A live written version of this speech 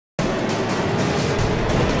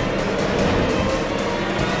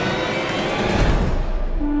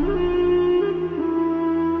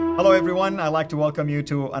everyone. I'd like to welcome you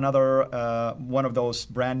to another one of those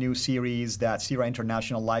brand new series that CIRA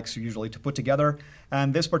International likes usually to put together.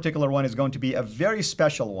 And this particular one is going to be a very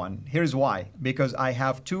special one. Here's why. Because I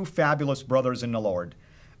have two fabulous brothers in the Lord.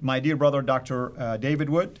 My dear brother, Dr. David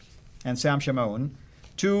Wood and Sam Shamoun,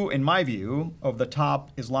 two, in my view, of the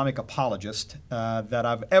top Islamic apologists that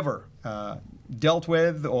I've ever dealt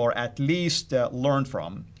with or at least learned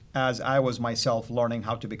from, as I was myself learning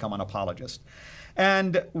how to become an apologist.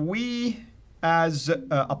 And we, as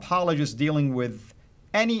apologists dealing with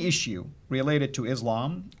any issue related to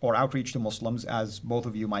Islam or outreach to Muslims, as both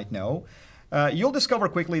of you might know, you'll discover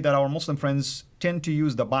quickly that our Muslim friends tend to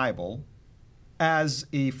use the Bible as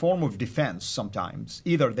a form of defense sometimes.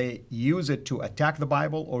 Either they use it to attack the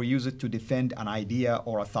Bible or use it to defend an idea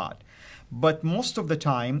or a thought. But most of the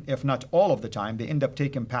time, if not all of the time, they end up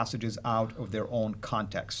taking passages out of their own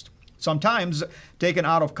context. Sometimes taken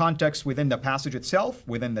out of context within the passage itself,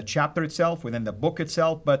 within the chapter itself, within the book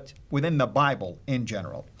itself, but within the Bible in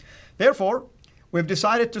general. Therefore, we've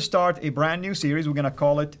decided to start a brand new series. We're going to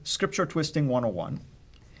call it Scripture Twisting 101.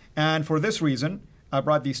 And for this reason, I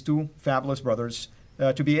brought these two fabulous brothers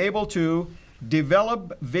to be able to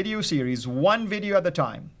develop video series, one video at a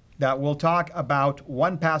time, that will talk about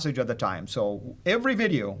one passage at a time. So every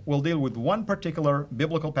video will deal with one particular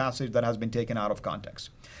biblical passage that has been taken out of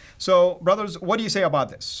context. So, brothers, what do you say about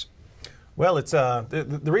this? Well, it's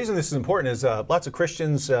the reason this is important is lots of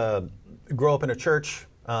Christians grow up in a church.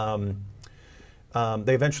 They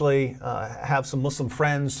eventually have some Muslim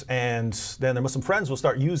friends, and then their Muslim friends will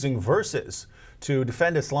start using verses to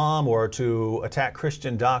defend Islam or to attack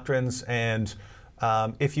Christian doctrines. And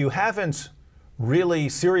if you haven't really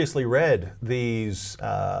seriously read these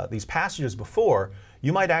passages before,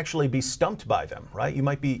 you might actually be stumped by them, right? You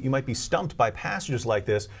might be stumped by passages like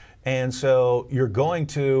this, and so you're going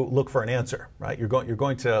to look for an answer, right? You're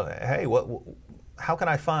going to, hey, how can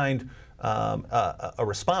I find a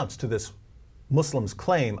response to this Muslim's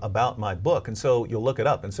claim about my book? And so you'll look it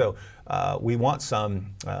up. And so we want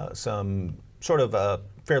some sort of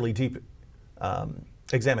fairly deep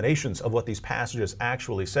examinations of what these passages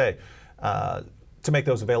actually say, to make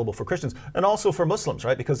those available for Christians and also for Muslims,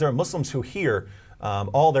 right? Because there are Muslims who hear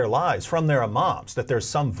all their lives from their imams that there's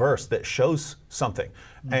some verse that shows something.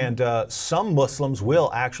 Mm-hmm. And some Muslims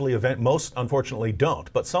will actually, most unfortunately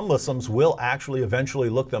don't, but some Muslims will actually eventually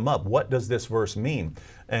look them up. What does this verse mean?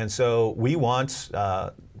 And so we want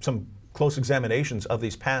some close examinations of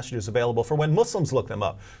these passages available for when Muslims look them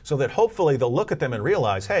up, so that hopefully they'll look at them and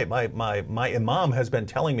realize, hey, my imam has been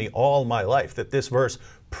telling me all my life that this verse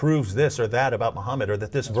proves this or that about Muhammad, or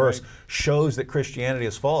that this verse shows that Christianity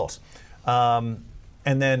is false.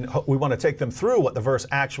 And then we want to take them through what the verse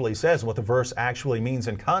actually says and what the verse actually means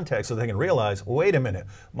in context, so they can realize, wait a minute,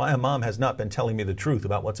 my imam has not been telling me the truth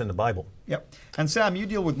about what's in the Bible. Yep. And Sam, you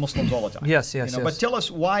deal with Muslims all the time. Yes. But tell us,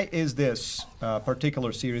 why is this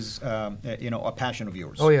particular series, a passion of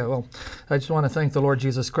yours? Oh yeah. Well, I just want to thank the Lord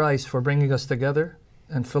Jesus Christ for bringing us together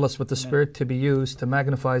and fill us with the Spirit to be used to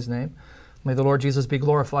magnify His name. May the Lord Jesus be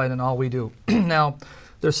glorified in all we do. Now,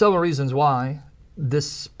 there's several reasons why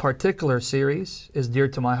this particular series is dear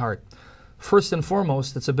to my heart. First and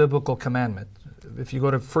foremost, it's a biblical commandment. If you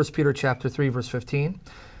go to 1 Peter chapter 3, verse 15,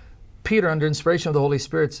 Peter, under inspiration of the Holy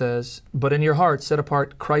Spirit, says, "But in your heart set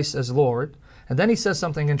apart Christ as Lord." And then he says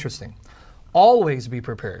something interesting. "Always be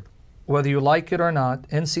prepared, whether you like it or not,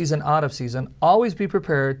 in season, out of season, always be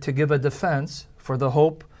prepared to give a defense for the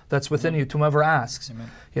hope that's within you to whomever asks.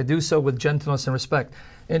 Amen. You do so with gentleness and respect."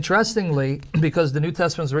 Interestingly, because the New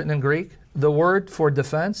Testament is written in Greek, the word for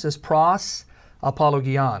defense is pros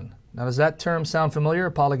apologion. Now, does that term sound familiar,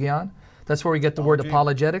 apologion? That's where we get the word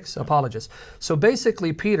apologetics, apologist. So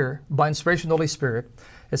basically, Peter, by inspiration of the Holy Spirit,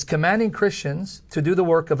 is commanding Christians to do the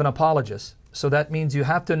work of an apologist. So that means you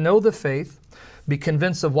have to know the faith, be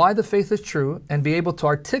convinced of why the faith is true, and be able to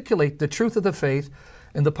articulate the truth of the faith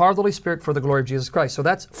in the power of the Holy Spirit for the glory of Jesus Christ. So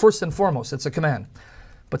that's first and foremost, it's a command.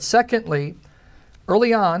 But secondly,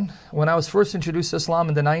 early on, when I was first introduced to Islam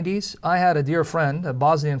in the 90s, I had a dear friend, a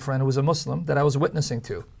Bosnian friend who was a Muslim that I was witnessing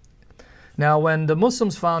to. Now, when the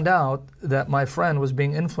Muslims found out that my friend was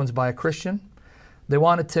being influenced by a Christian, they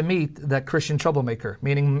wanted to meet that Christian troublemaker,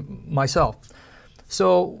 meaning myself.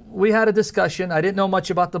 So we had a discussion. I didn't know much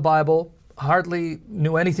about the Bible, hardly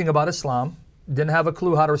knew anything about Islam, didn't have a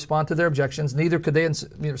clue how to respond to their objections. Neither could they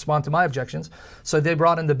respond to my objections. So they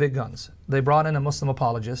brought in the big guns. They brought in a Muslim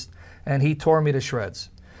apologist, and he tore me to shreds.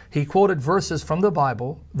 He quoted verses from the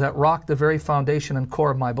Bible that rocked the very foundation and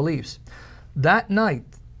core of my beliefs. That night,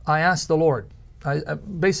 I asked the Lord.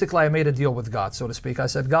 Basically, I made a deal with God, so to speak. I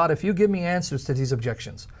said, God, if you give me answers to these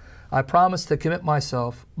objections, I promise to commit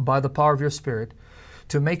myself by the power of your Spirit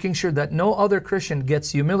to making sure that no other Christian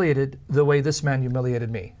gets humiliated the way this man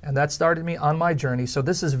humiliated me. And that started me on my journey. So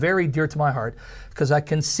this is very dear to my heart because I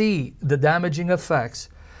can see the damaging effects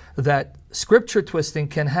that scripture twisting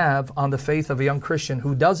can have on the faith of a young Christian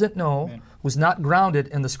who doesn't know, Amen. who's not grounded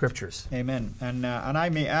in the scriptures. Amen. And I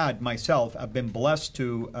may add myself, I've been blessed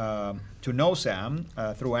to know Sam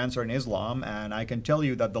through Answer in Islam, and I can tell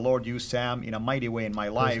you that the Lord used Sam in a mighty way in my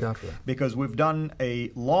life God for that. because we've done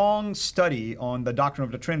a long study on the doctrine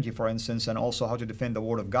of the Trinity, for instance, and also how to defend the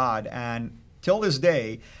Word of God. And till this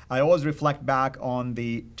day, I always reflect back on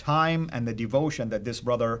the time and the devotion that this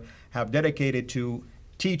brother have dedicated to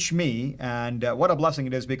teach me, and what a blessing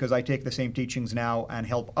it is because I take the same teachings now and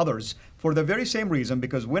help others for the very same reason,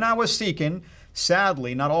 because when I was seeking,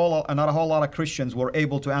 sadly, not a whole lot of Christians were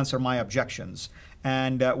able to answer my objections,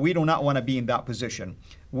 and we do not want to be in that position.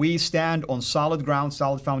 We stand on solid ground,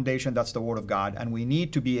 solid foundation, that's the Word of God, and we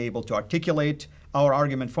need to be able to articulate our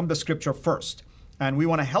argument from the Scripture first, and we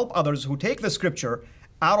want to help others who take the Scripture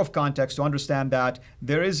out of context to understand that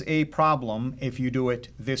there is a problem if you do it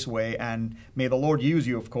this way. And may the Lord use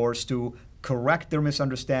you, of course, to correct their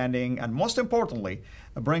misunderstanding and, most importantly,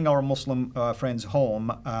 bring our Muslim friends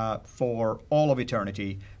home for all of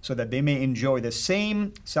eternity so that they may enjoy the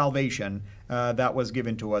same salvation that was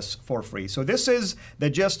given to us for free. So this is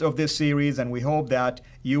the gist of this series, and we hope that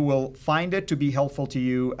you will find it to be helpful to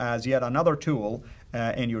you as yet another tool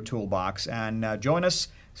in your toolbox. And join us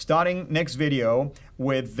starting next video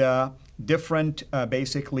with different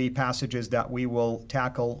basically passages that we will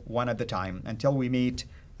tackle one at a time. Until we meet,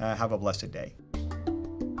 have a blessed day.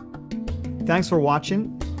 Thanks for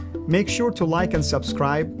watching. Make sure to like and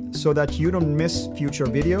subscribe so that you don't miss future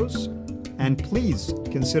videos. And please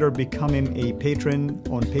consider becoming a patron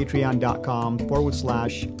on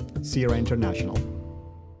patreon.com/Sierra International.